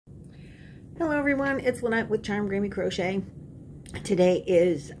Hello everyone, it's Lynette with Charmed Grammy Crochet. Today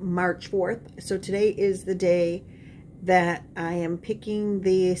is March 4th, so today is the day that I am picking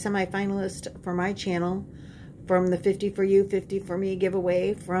the semi-finalist for my channel from the 50 for You, 50 for Me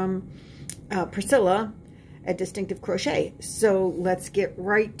giveaway from Pricilla at Distinctive Crochet. So let's get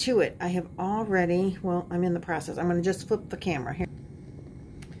right to it. I have already, well, I'm in the process. I'm going to just flip the camera here.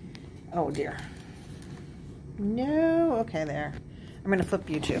 Oh dear. No, okay, there. I'm going to flip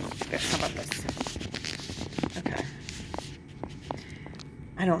you too. Good. How about this? Okay.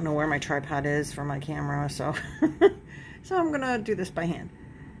 I don't know where my tripod is for my camera, so so I'm going to do this by hand.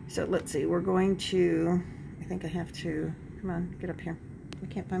 So let's see. We're going to, I think I have to, come on, get up here. I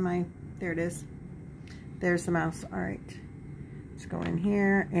can't find my, there it is. There's the mouse. All right. Let's go in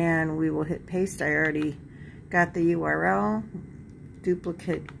here and we will hit paste. I already got the URL.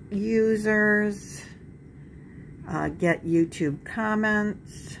 Duplicate users. Get YouTube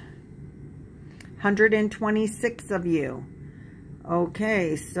comments. 126 of you.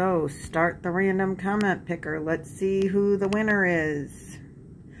 Okay, so start the random comment picker. Let's see who the winner is.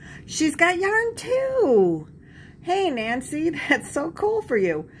 She's got yarn too. Hey Nancy, that's so cool for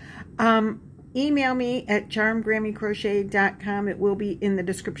you. Email me at charmedgrammycrochet.com. It will be in the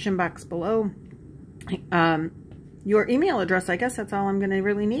description box below. Your email address, I guess that's all I'm going to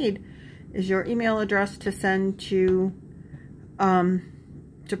really need, is your email address to send to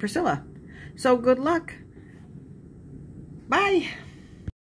Pricilla. So good luck. Bye.